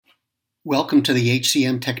Welcome to the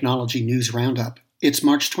HCM Technology News Roundup. It's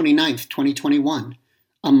March 29th, 2021.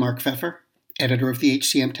 I'm Mark Pfeffer, editor of the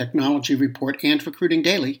HCM Technology Report and Recruiting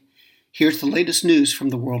Daily. Here's the latest news from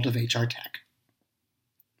the world of HR tech.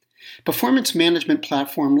 Performance management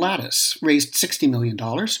platform Lattice raised $60 million.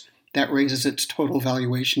 That raises its total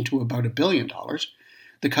valuation to about $1 billion.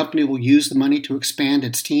 The company will use the money to expand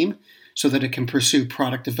its team so that it can pursue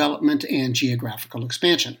product development and geographical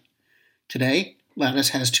expansion. Today, Lattice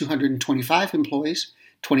has 225 employees,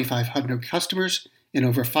 2,500 customers, and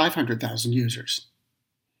over 500,000 users.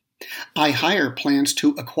 iHire plans to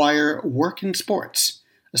acquire WorkinSports,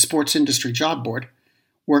 a sports industry job board.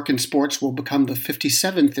 WorkinSports will become the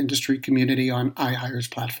 57th industry community on iHire's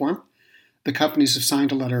platform. The companies have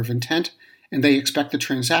signed a letter of intent, and they expect the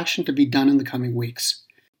transaction to be done in the coming weeks.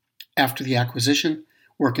 After the acquisition,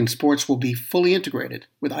 WorkinSports will be fully integrated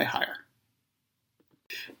with iHire.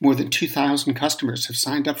 More than 2,000 customers have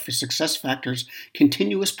signed up for SuccessFactors'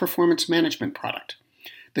 continuous performance management product.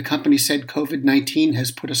 The company said COVID-19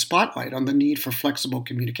 has put a spotlight on the need for flexible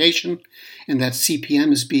communication and that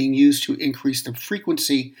CPM is being used to increase the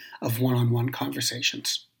frequency of one-on-one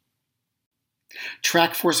conversations.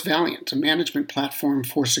 TrackForce Valiant, a management platform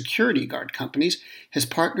for security guard companies, has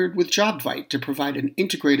partnered with JobVite to provide an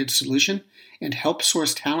integrated solution and help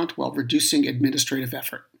source talent while reducing administrative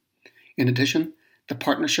effort. In addition, the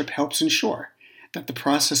partnership helps ensure that the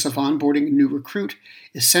process of onboarding a new recruit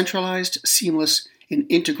is centralized, seamless, and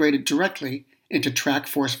integrated directly into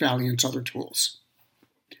TrackForce Valiant's other tools.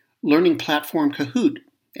 Learning platform Kahoot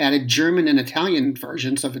added German and Italian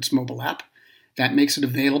versions of its mobile app. That makes it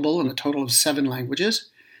available in a total of 7 languages.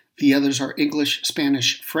 The others are English,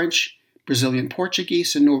 Spanish, French, Brazilian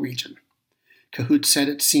Portuguese, and Norwegian. Kahoot said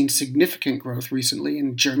it's seen significant growth recently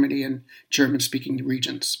in Germany and German-speaking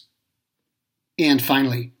regions. And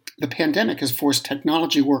finally, the pandemic has forced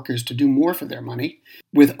technology workers to do more for their money,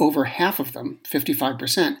 with over half of them,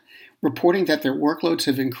 55%, reporting that their workloads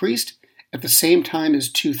have increased at the same time as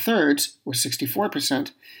 2/3, or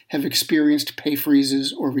 64%, have experienced pay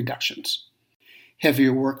freezes or reductions.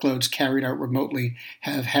 Heavier workloads carried out remotely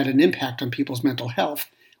have had an impact on people's mental health,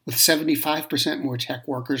 with 75% more tech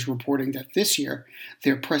workers reporting that this year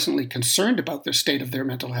they're presently concerned about the state of their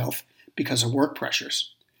mental health because of work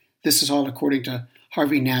pressures. This is all according to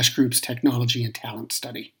Harvey Nash Group's Technology and Talent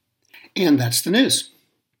Study. And that's the news.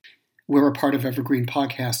 We're a part of Evergreen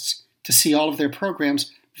Podcasts. To see all of their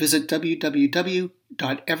programs, visit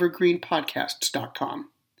www.evergreenpodcasts.com.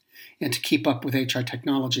 And to keep up with HR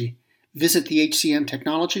technology, visit the HCM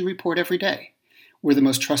Technology Report every day. We're the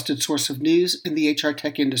most trusted source of news in the HR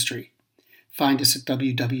tech industry. Find us at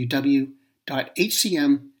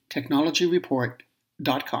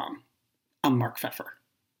www.hcmtechnologyreport.com. I'm Mark Pfeffer.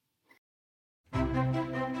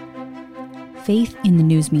 Faith in the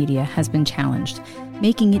news media has been challenged,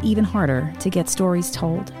 making it even harder to get stories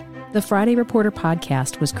told. The Friday Reporter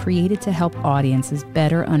podcast was created to help audiences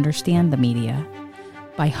better understand the media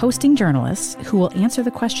by hosting journalists who will answer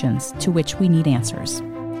the questions to which we need answers.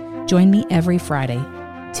 Join me every Friday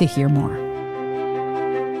to hear more.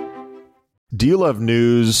 Do you love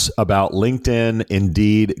news about LinkedIn,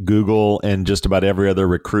 Indeed, Google, and just about every other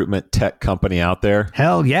recruitment tech company out there?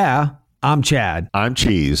 Hell yeah. I'm Chad. I'm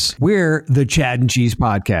Cheese. We're the Chad and Cheese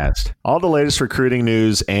Podcast. All the latest recruiting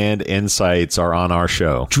news and insights are on our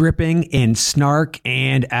show. Dripping in snark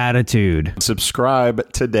and attitude.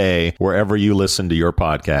 Subscribe today wherever you listen to your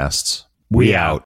podcasts. We out.